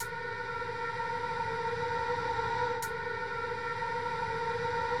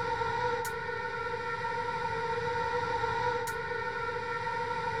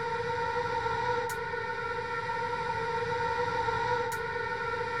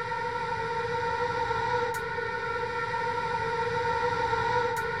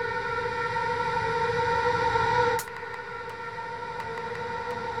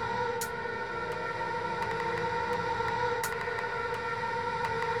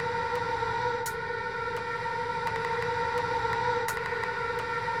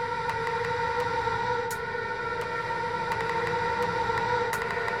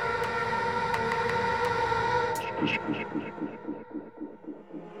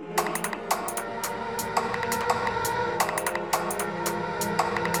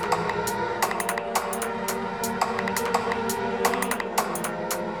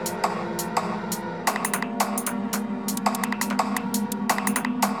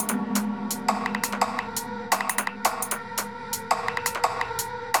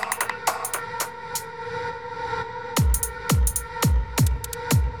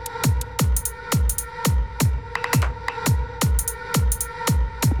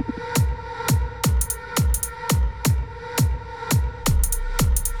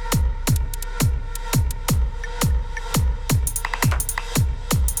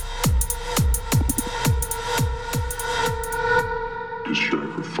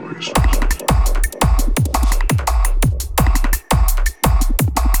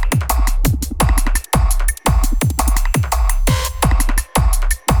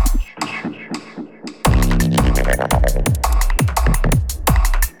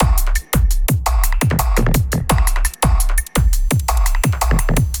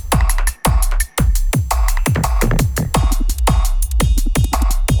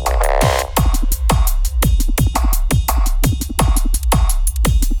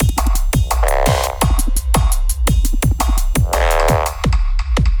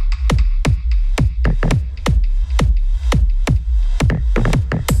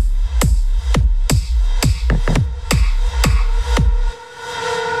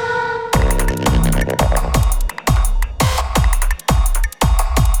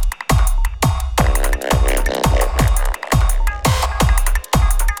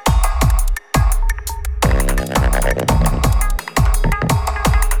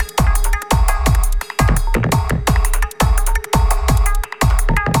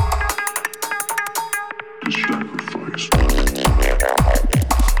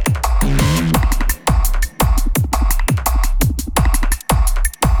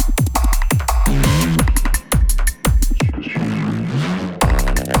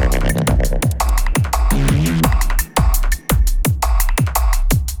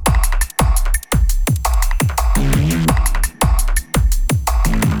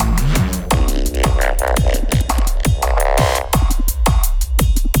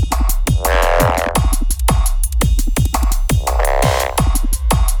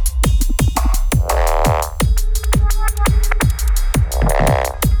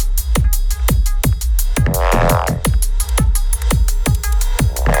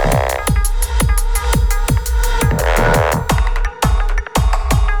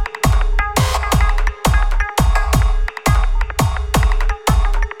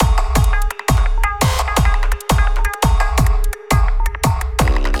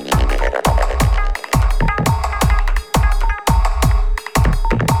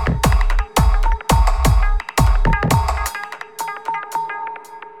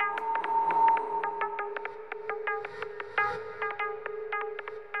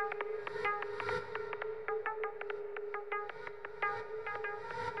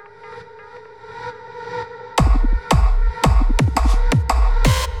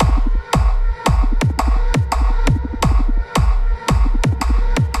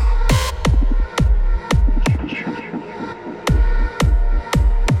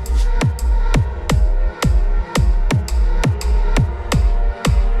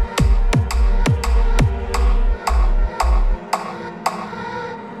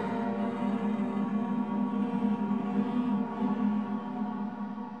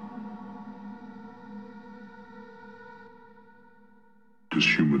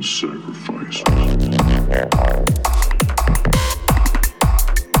is human sacrifice.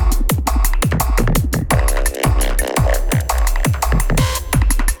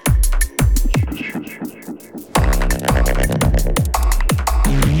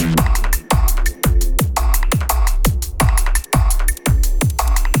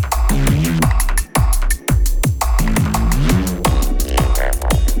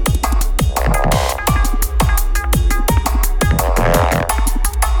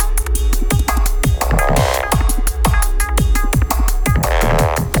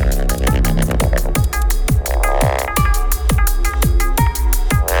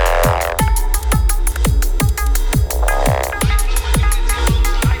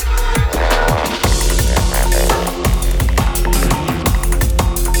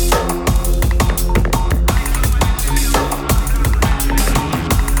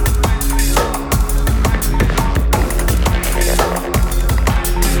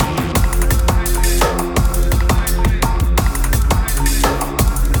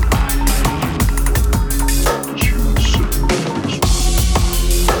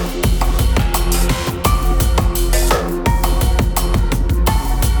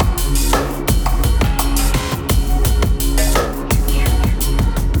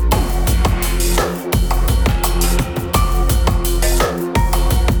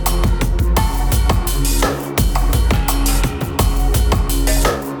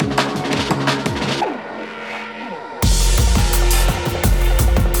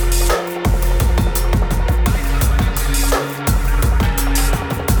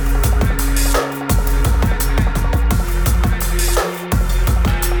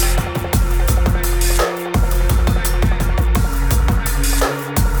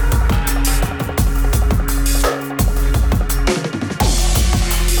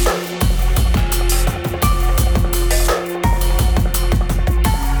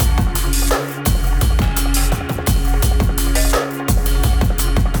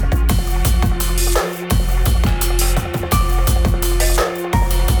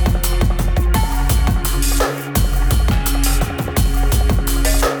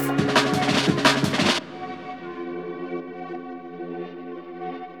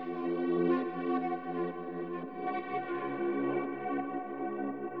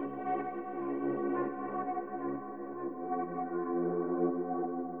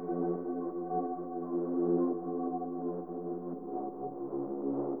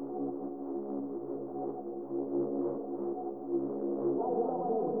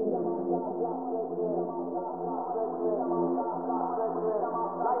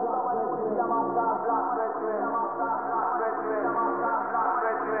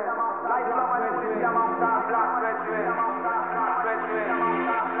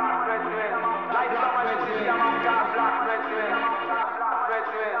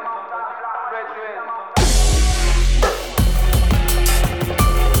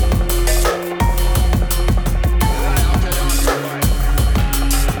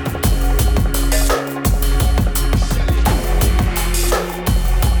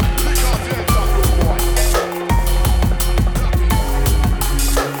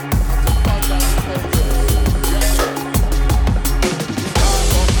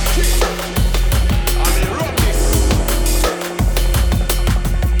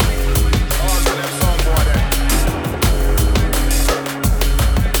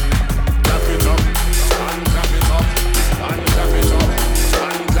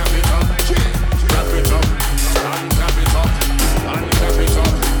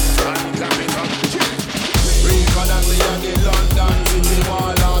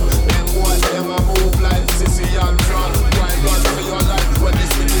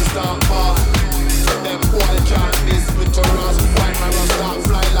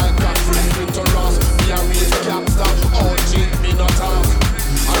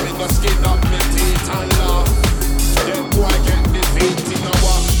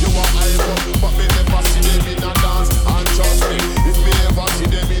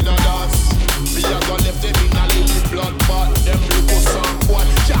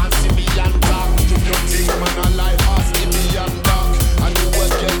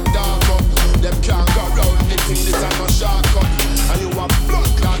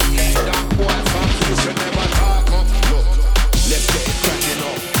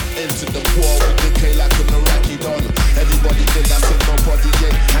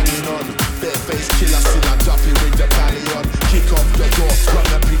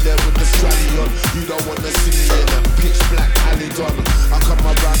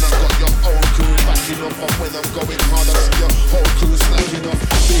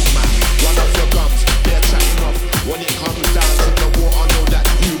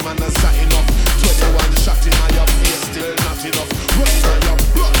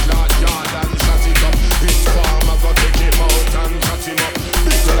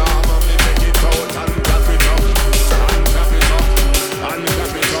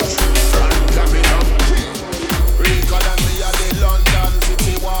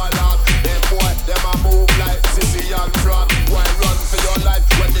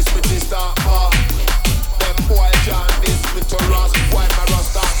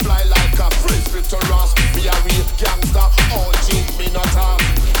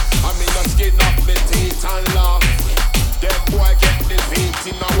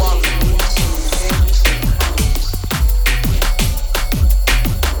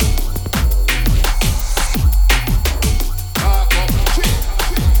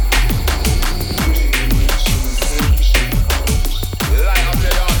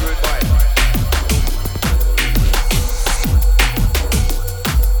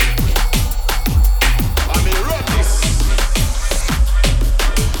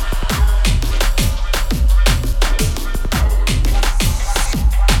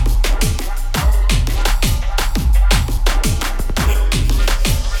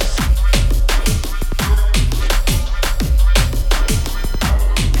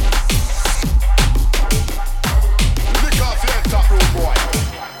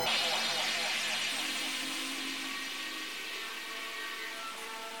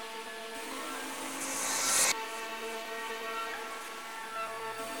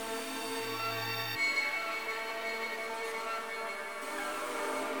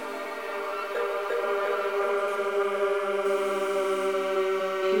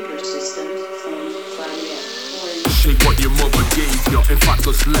 Shake what your mother gave you, in fact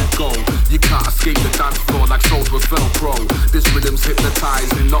just let go. You can't escape the dance floor like souls with Velcro. This rhythm's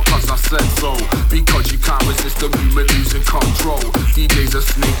hypnotizing, not cause I said so, because you can't resist the movement losing control. DJ's a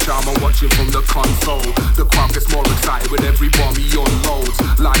snake charmer watching from the console. The crowd gets more excited with every bomb he unloads.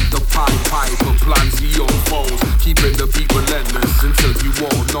 Like the Pied Piper plans he unfolds, keeping the beat relentless until you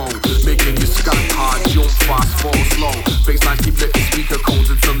all know. Making you skank hard, jump fast, fall slow. Bassline keep lifting speaker cones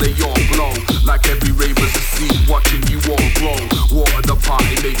until they all blow. Like every raver's a seed watching you all grow. Water the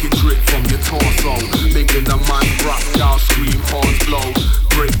party, make it drip from your torso. Making the man rock, y'all scream, horns blow.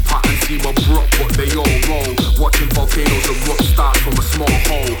 Break pattern, seem abrupt, but they all roll. Watching volcanoes erupt, start from a small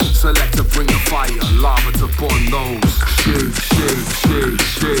hole. Select to bring the fire, lava to burn those. Shake, shake, shake,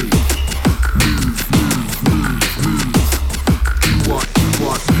 shake. Move, move, move, move. Do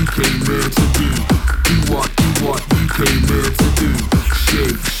what you came here to do. Do what you came here to do.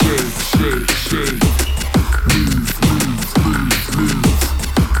 Shake, shake, shake.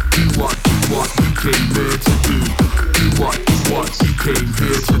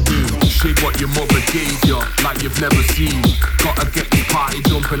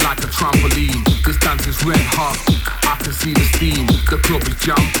 jumping like a trampoline. This dance is red hot, I can see the steam. The club is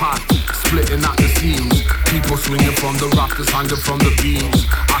jam-packed, splitting at the seams. People swinging from the rafters, hanging from the beams.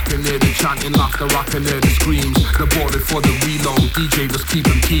 I can hear the chanting laughter, I can hear the screams. The balling for the reload, DJ just keep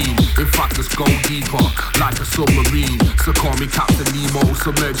them keen. In fact, let's go deeper, like a submarine. So call me Captain Nemo,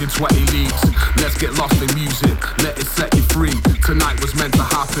 submerging sweaty leagues. Let's get lost in music, let it set you free. Tonight was meant to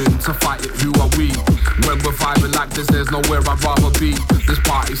happen, to fight it, who are we? When we're vibing like this, there's nowhere I'd rather be. This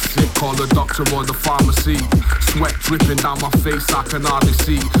party's sick, call the doctor or the pharmacy. Sweat dripping down my face, I can hardly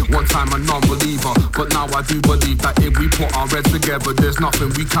see. One time a non-believer, but now I do believe that if we put our heads together, there's nothing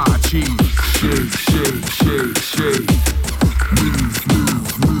we can't achieve. Shake, shake, shake, shake. Move,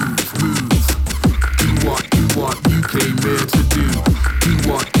 move, move, move. Do what you came here to do. Do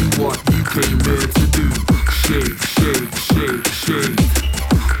what you came here to do. Shake, shake, shake, shake.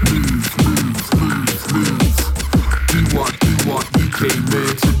 Move, move, move, move. Do what you came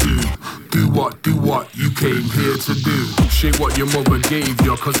here to do. Do what you came here to do. Shake what your mother gave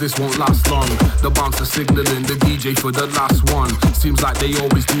you, cause this won't last long. The bouncer signaling the DJ for the last one. Seems like they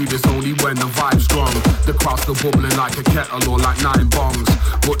always do this only when the vibe's strong. The crowd's still bubbling like a kettle or like 9 bongs.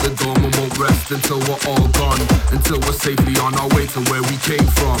 But the doorman won't rest until we're all gone. Until we're safely on our way to where we came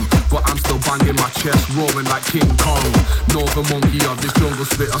from. But I'm still banging my chest, roaring like King Kong. Northern monkey of this jungle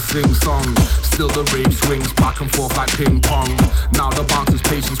spit a sing song. Still the rave swings back and forth like ping pong. Now the bouncer's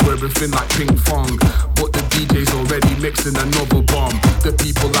patience wearing thin like ping pong. But the DJ's already mixing another bomb. The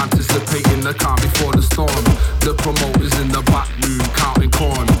people anticipating the calm before the storm. The promoters in the back room counting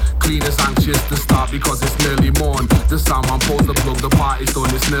corn. Cleaners anxious to start because it's nearly morn. The soundman pulls the plug, the party's done,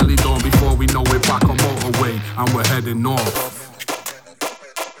 it's nearly done. Before we know it, back on motorway and we're heading north.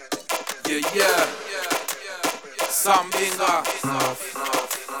 Yeah. Sambinga,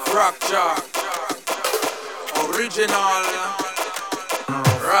 Fracture, Original,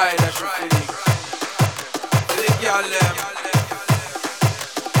 Right, that's your feeling. The girl them,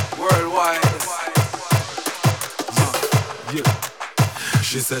 worldwide.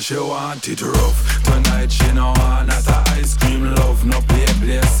 She said she want it rough. Tonight she no want not a ice cream love. No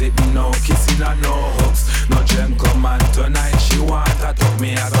play sitting, no kissing and no hugs. No gem command. Tonight she want a talk.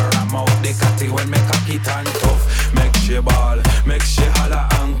 Me a go ram out the catty when me cock it and tough. Make she ball, make she holler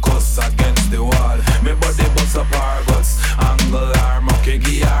and cuss against the wall. Me body bust up her guts. Angle her, monkey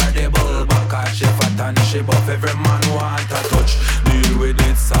give her the bull back. She fat and she buff. Every man want a touch. Deal with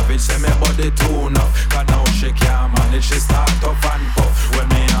it savage. Say me body tune up. Cause now she can't manage. She start tough and puff. When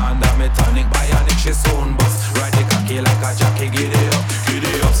me under me tonic bionic, she soon bust. Ride the cocky like a jockey, giddy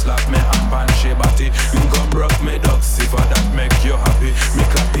up, slap me and pan she body. You come broke me ducks, if that make you happy. Me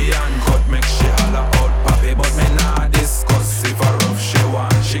clappy and cut, make she holler out pappy. But me nah discuss, if a rough she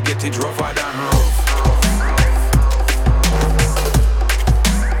want, she get it rougher than rough.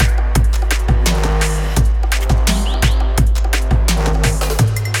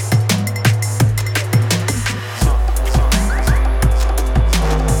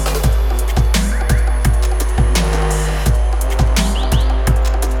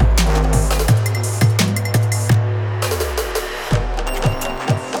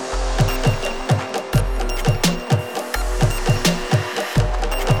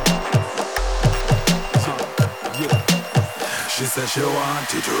 She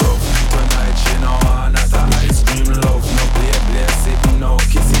want it rough. Tonight she no want not a ice cream love. No play sitting, no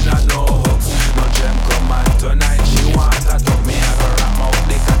kissing and no hugs. No gem command. Tonight she want a talk. Me a go ram out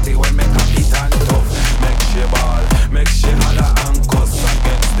the catty when me cock it and tough. Make she ball, make she holler and cuss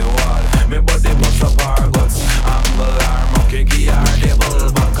against the wall. Me body bust up her guts. Angle her, monkey give her the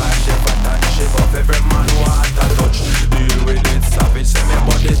bull back. She fat and she buff. Every man want a touch. Deal with it savage. Say me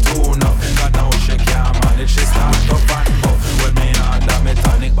body tune up. Cause now she can't manage. She start up and puff. When me under me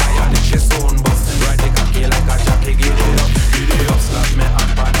tonic bionic, she soon bust. Ride the cocky like a jockey, giddy up, slap me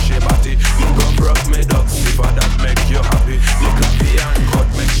and pan she body. You come broke me ducks, if that make you happy. You clappy and cut,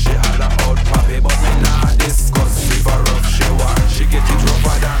 make she holler out pappy. But me nah discuss, if a rough she want, she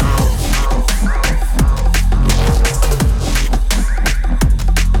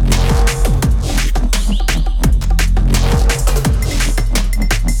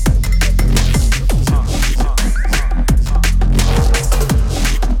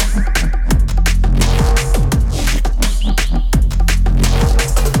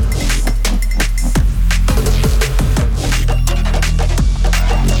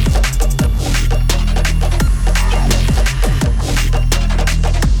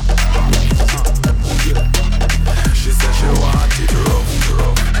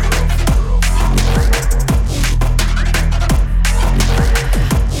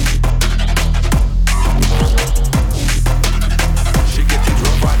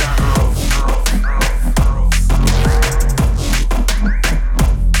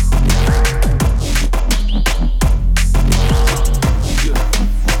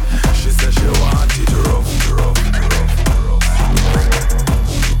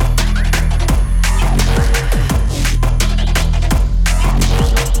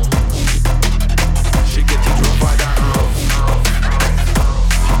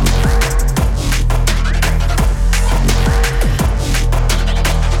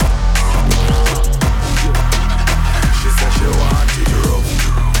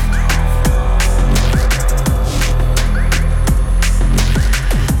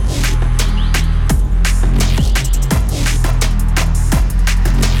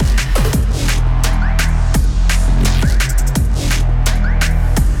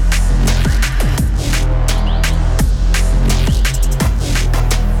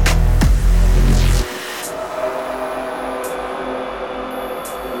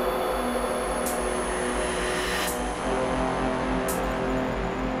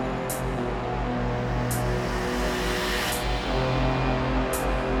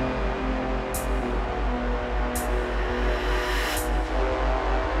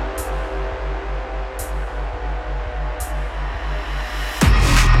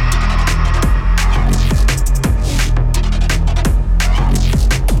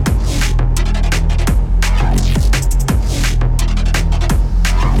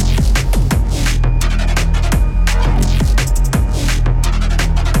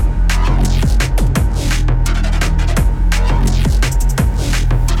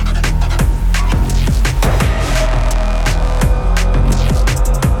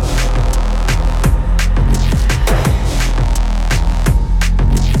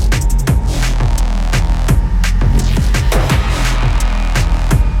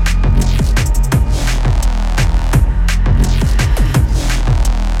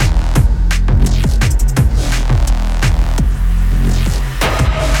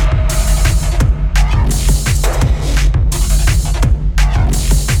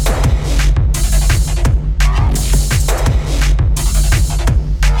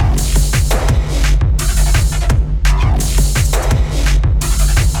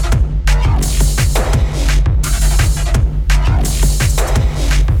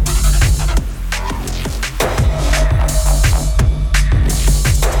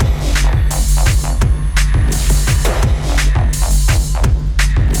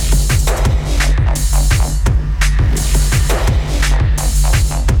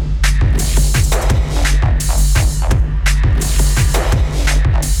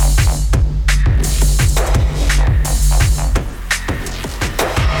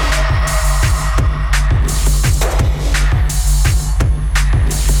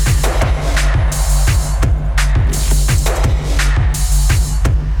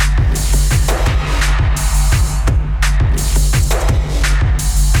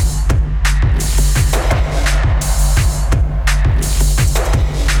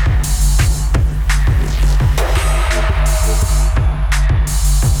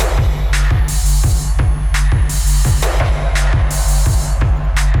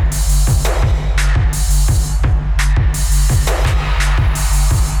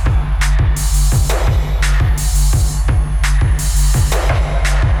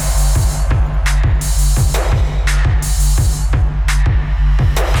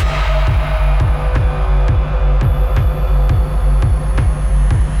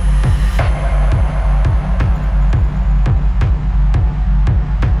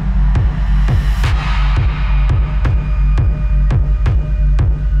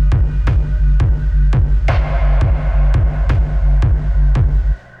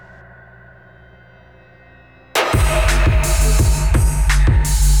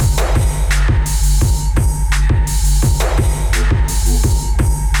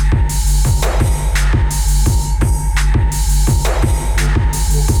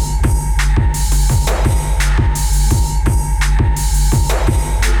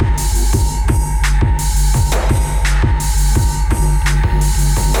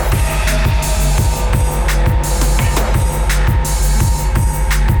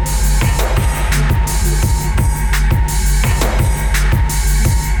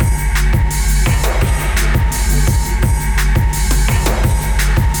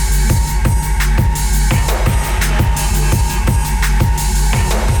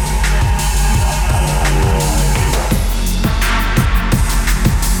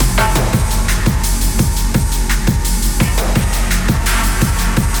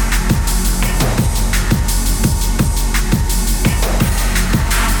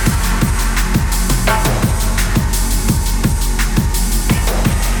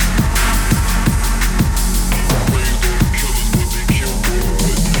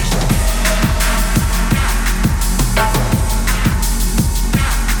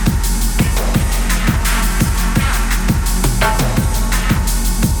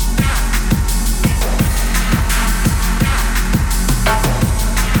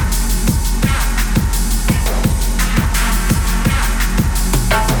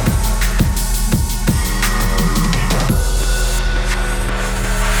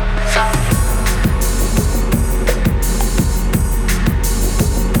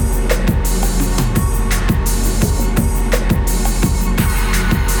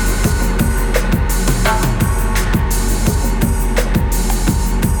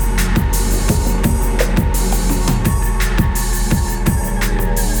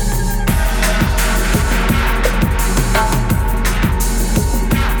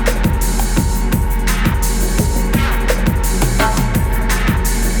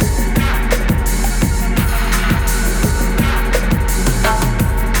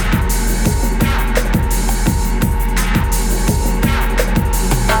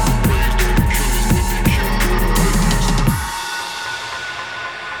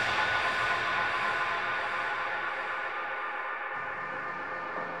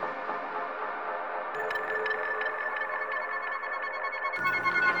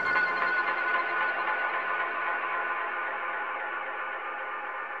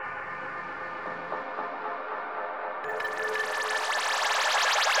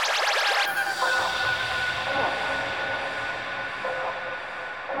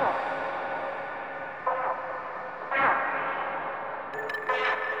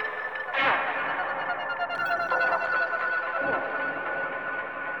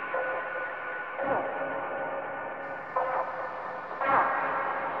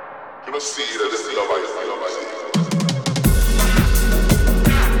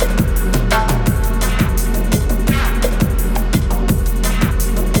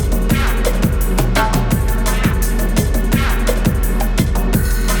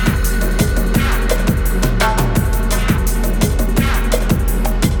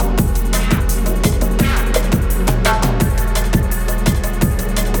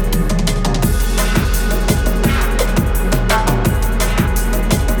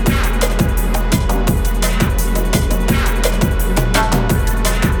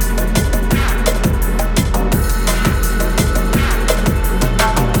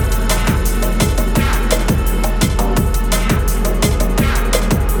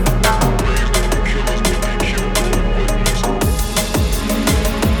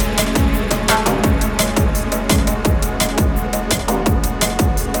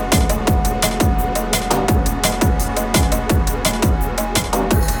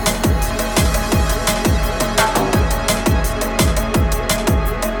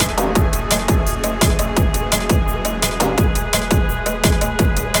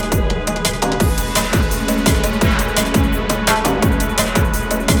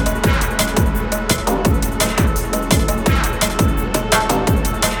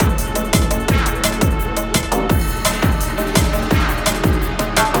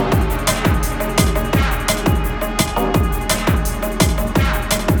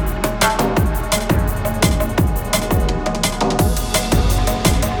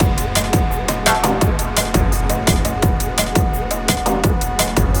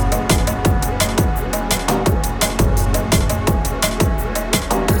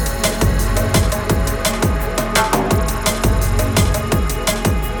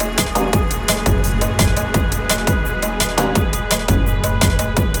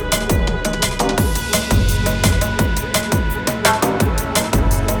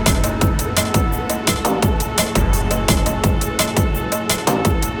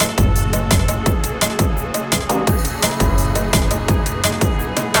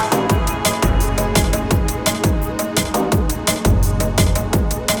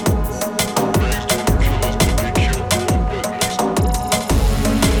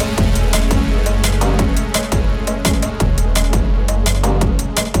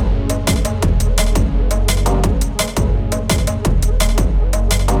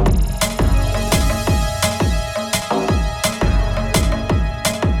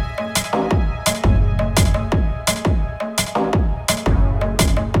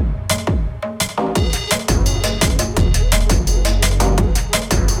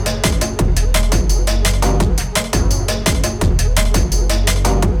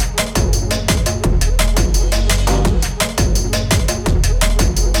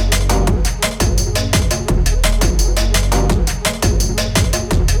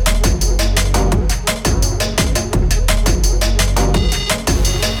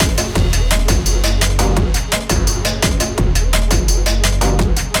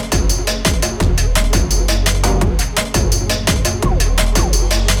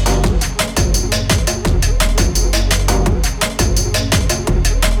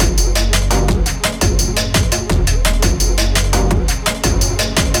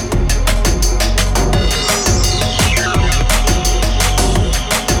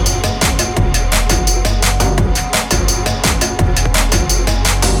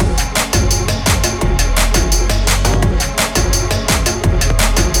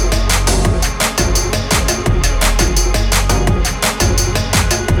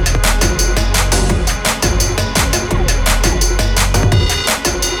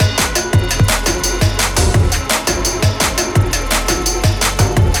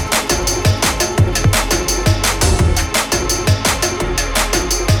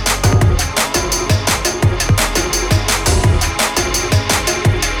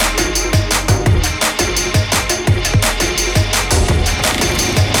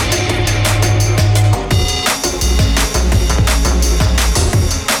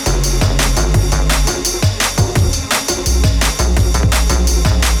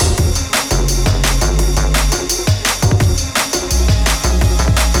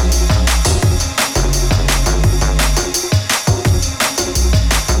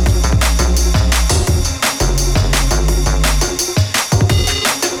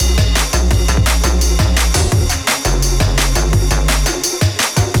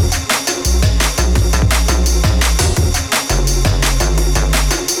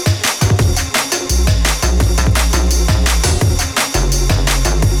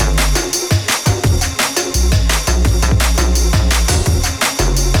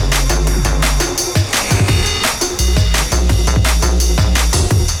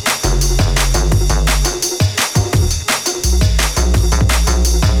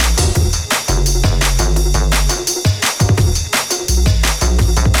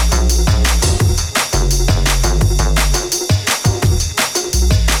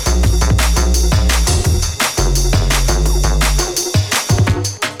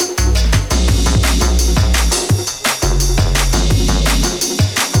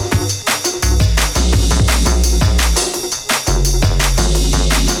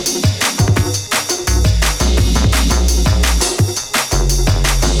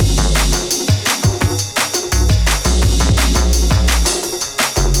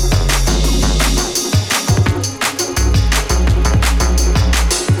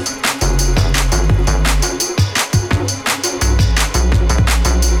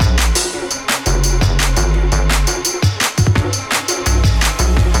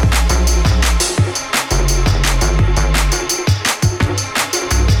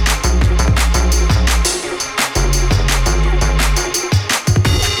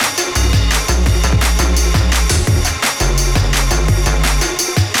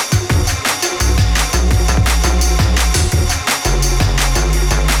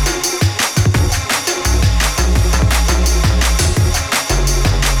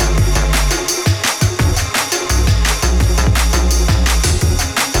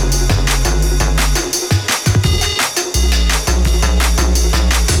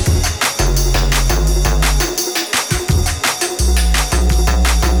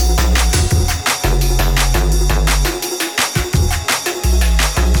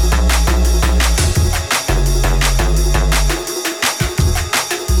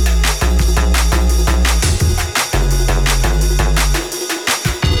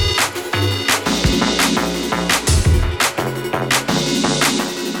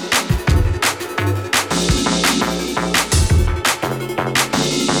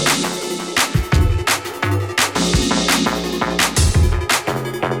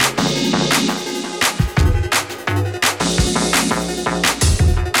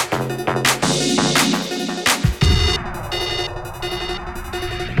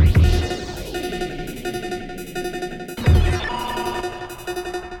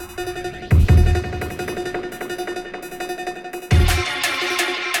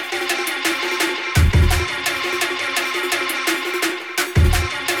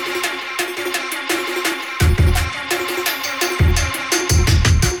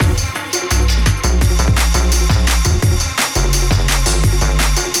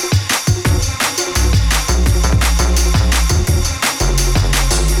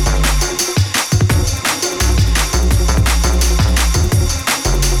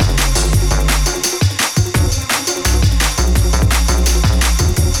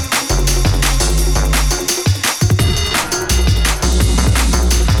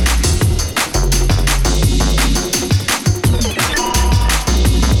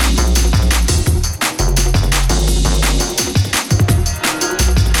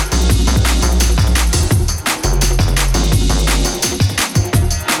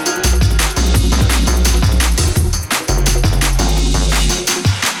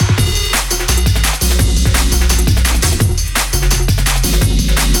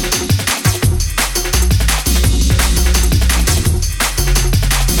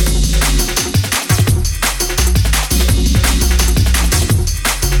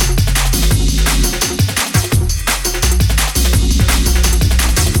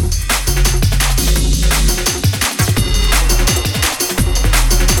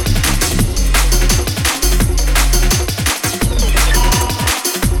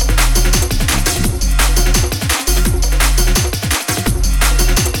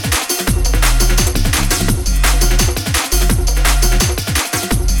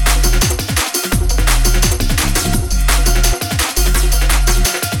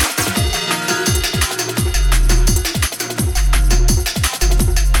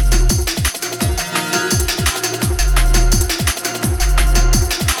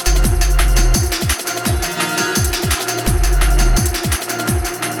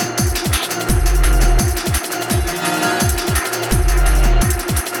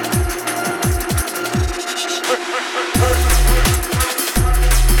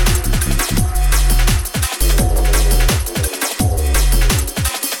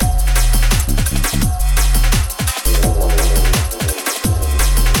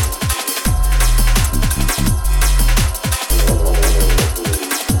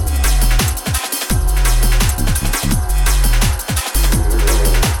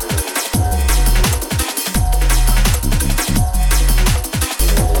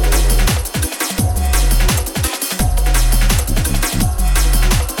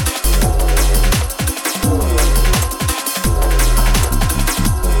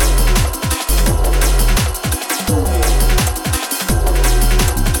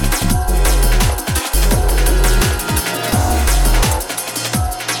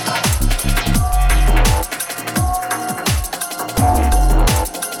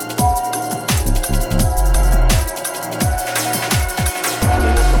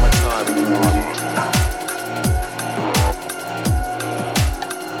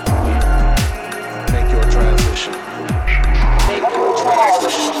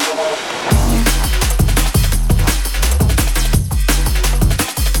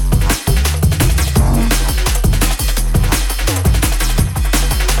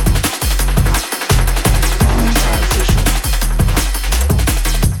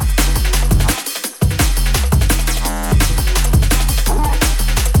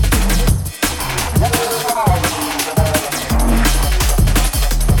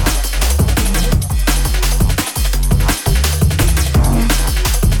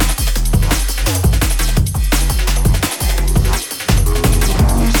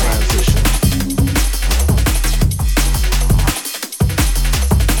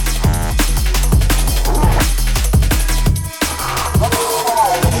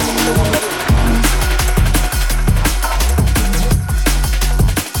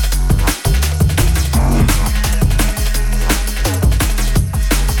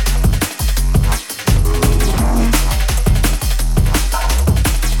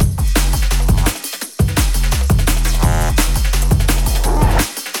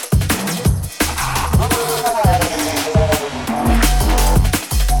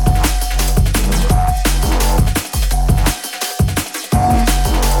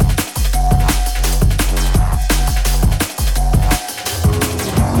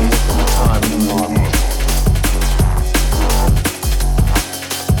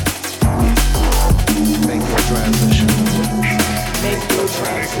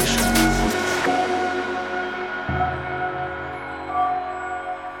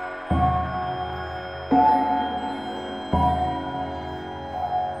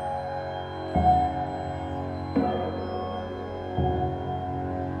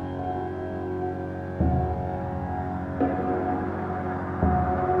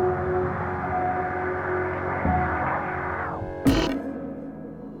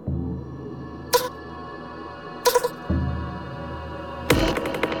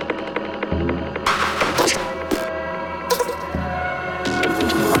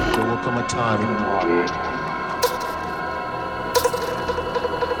summertime.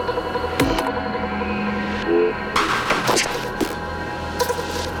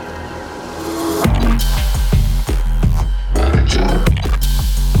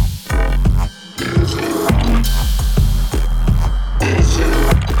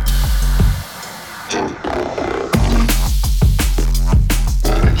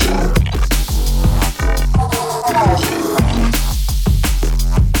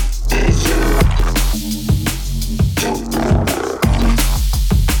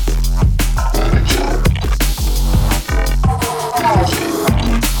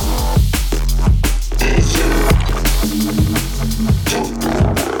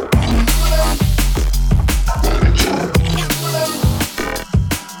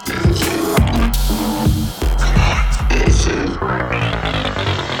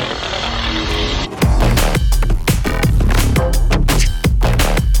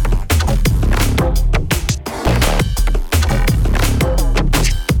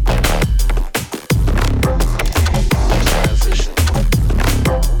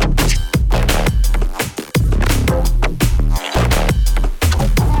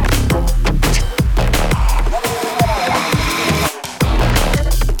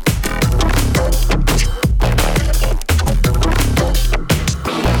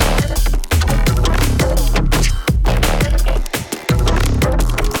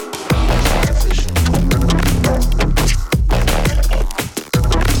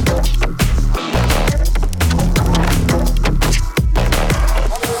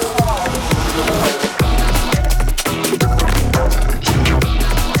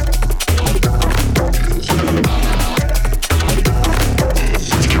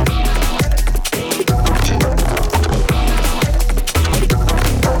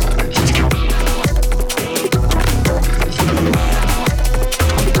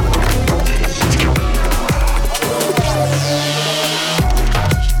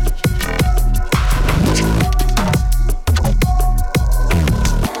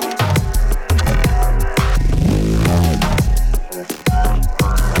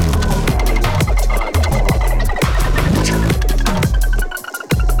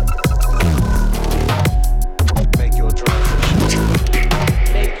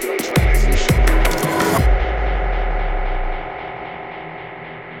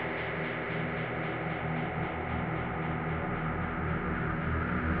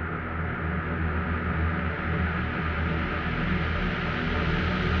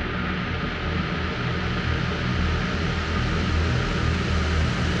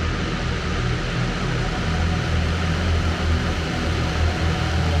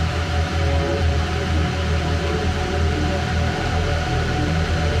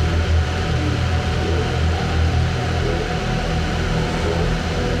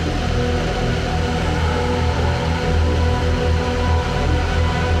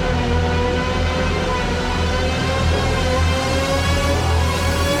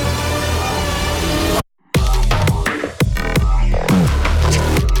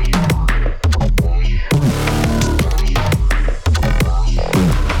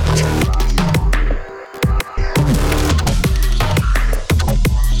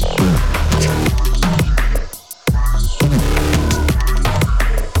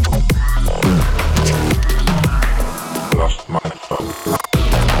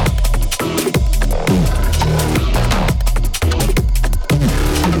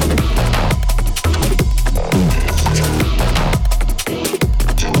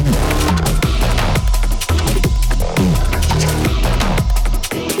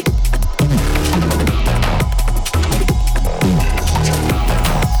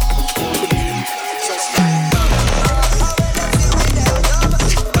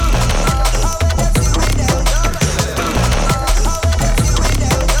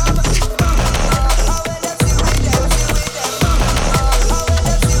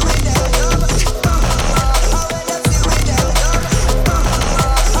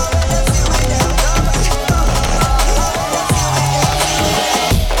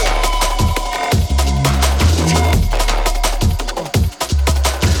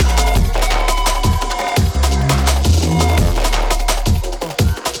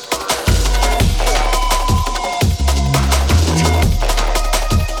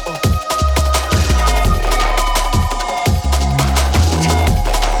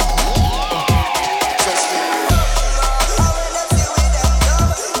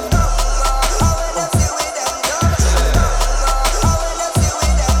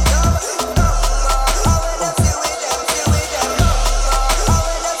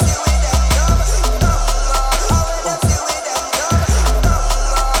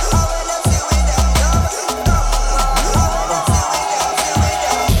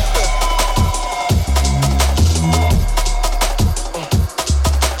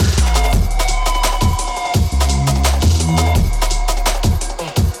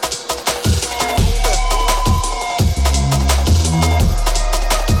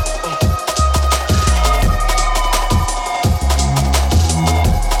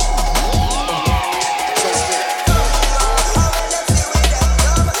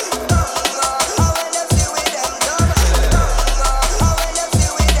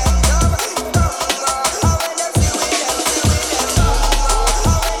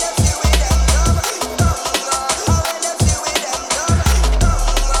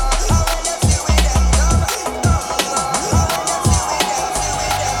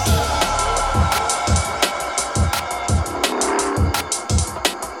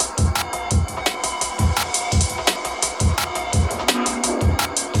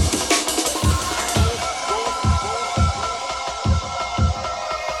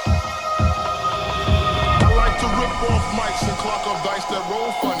 mics that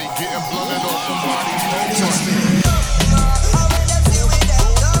roll funny, getting blunted off somebody's money.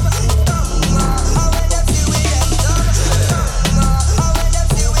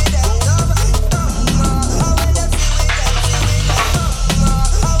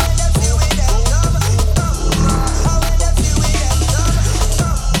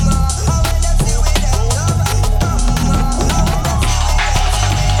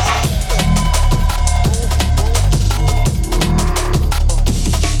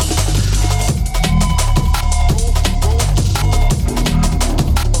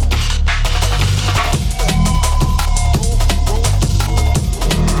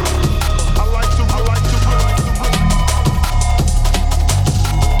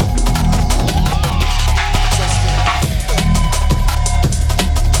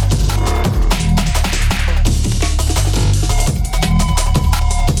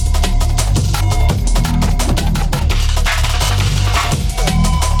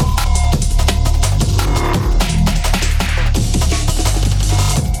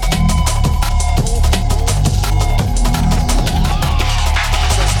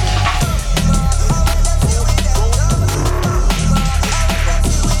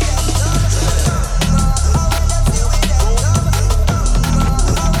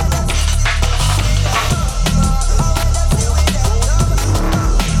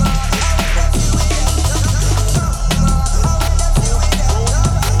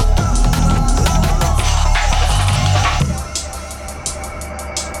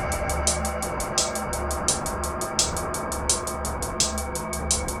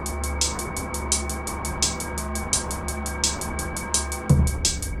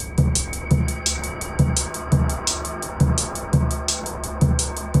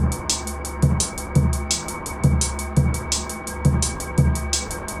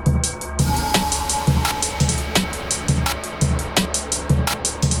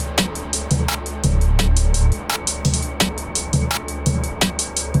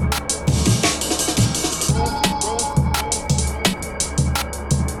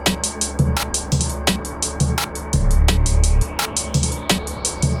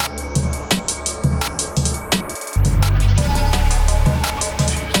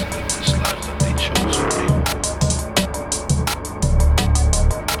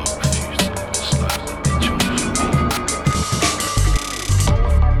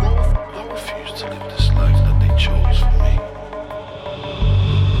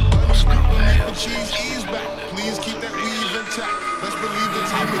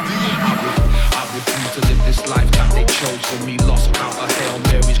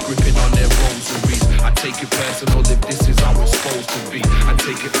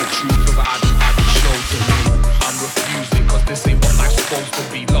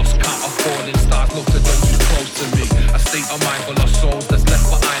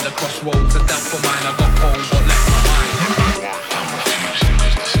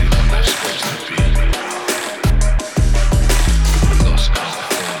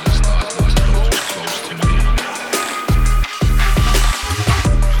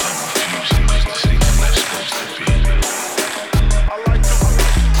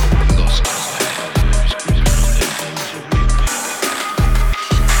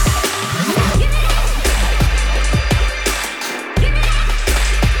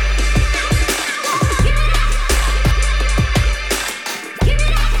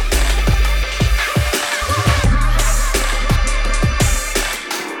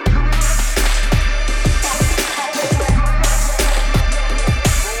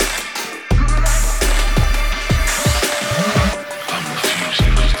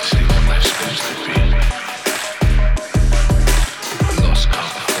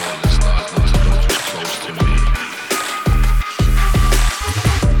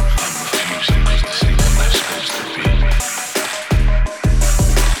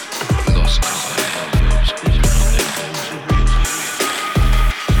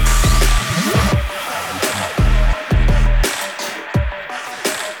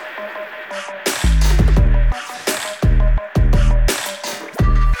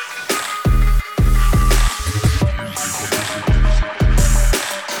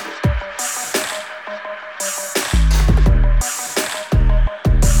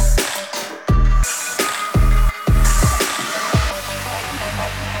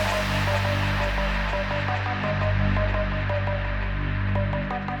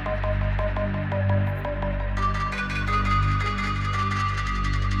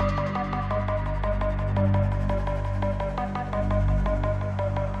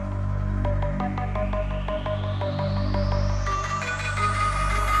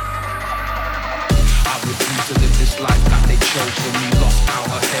 life that they chose for me.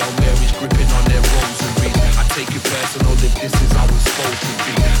 live, this is how it's supposed to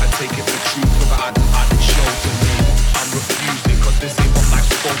be. I take it for truth, cause I didn't show to me. I'm refusing, cause this ain't what life's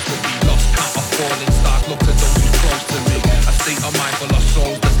supposed to be. Lost count of falling stars, look to those who close to me. A state of mind full of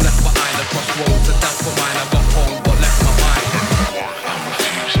souls that's left behind across roads. A doubt for mine, I got home, but left my mind. I'm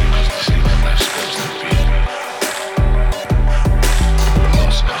refusing, cause this ain't what life's supposed to be.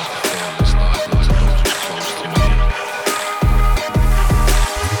 Lost count of falling stars, look to those who close to me.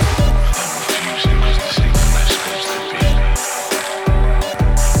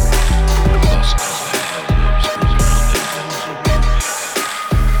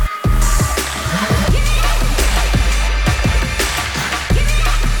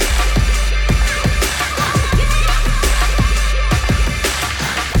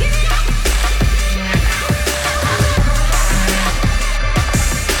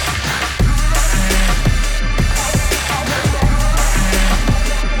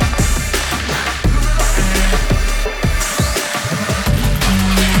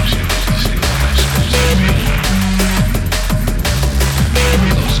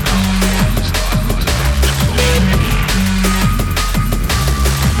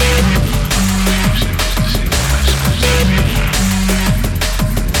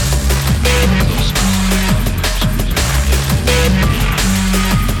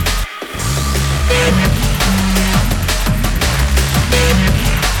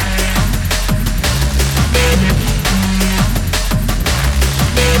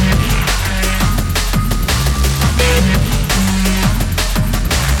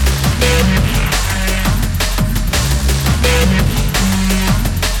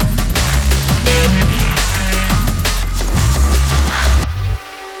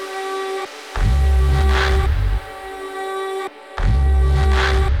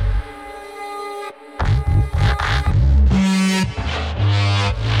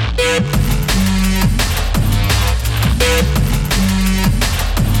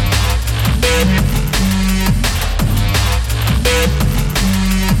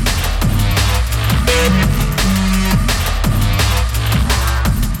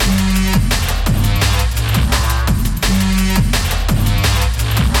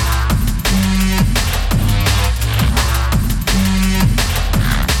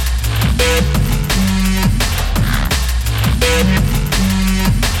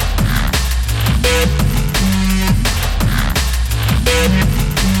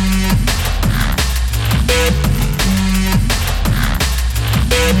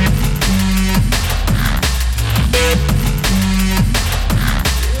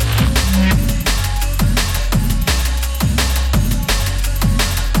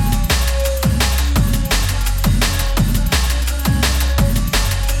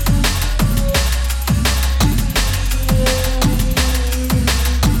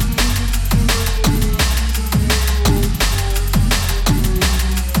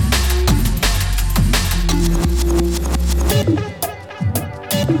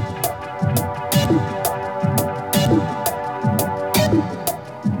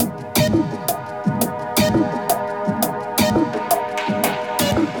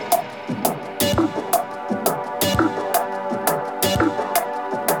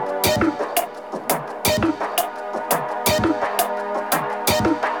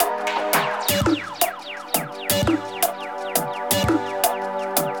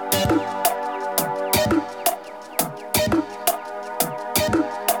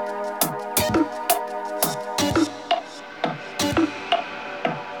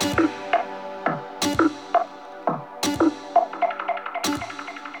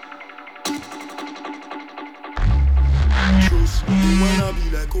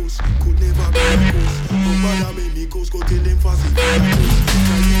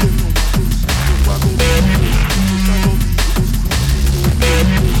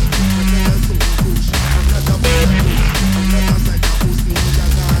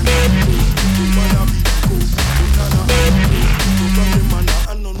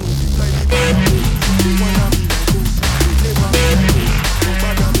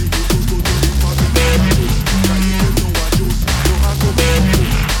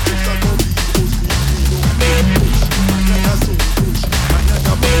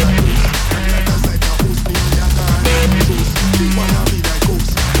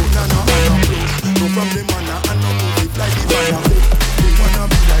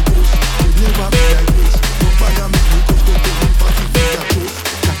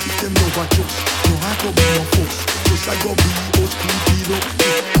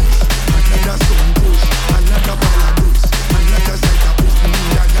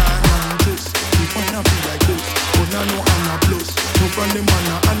 from the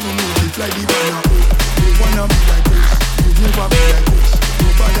manna and no music like the banner. They wanna be like us, they never be like us.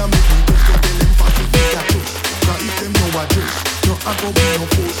 Nobody make me just go tell them fast if they are close. Cause if them know I just, no I go be no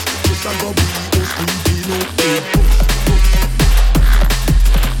force. Just I go be us, we be no force.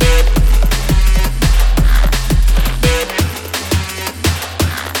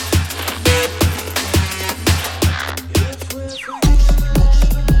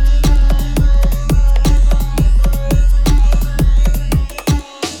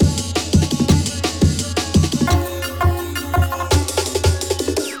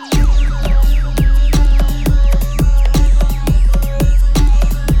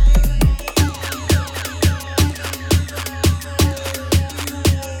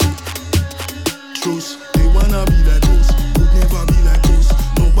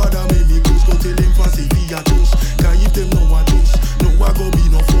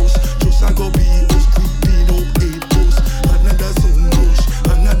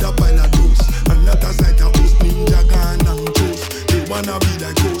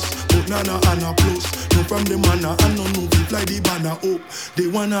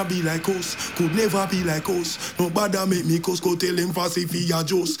 Be like us, could never be like us. Nobody make me cause go tell them fast if he a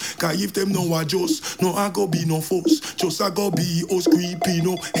just. Cause if them know I just, no I go be no force. Just I go be us creepy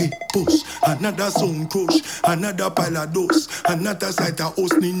no hey push. Another song crush, another pile of dust. Another sight of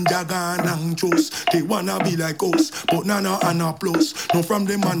us ninja gun and just. They wanna be like us, but nana and a plus. No from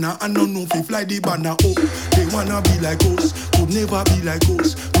them manna and no if he fly the banner up. They wanna be like us, could never be like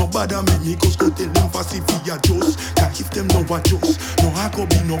us. Nobody make me cause go tell them fast if he a just. Cause if them know I just, no I go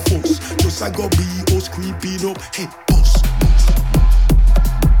be no force. Just I go be us creepy no hey boss.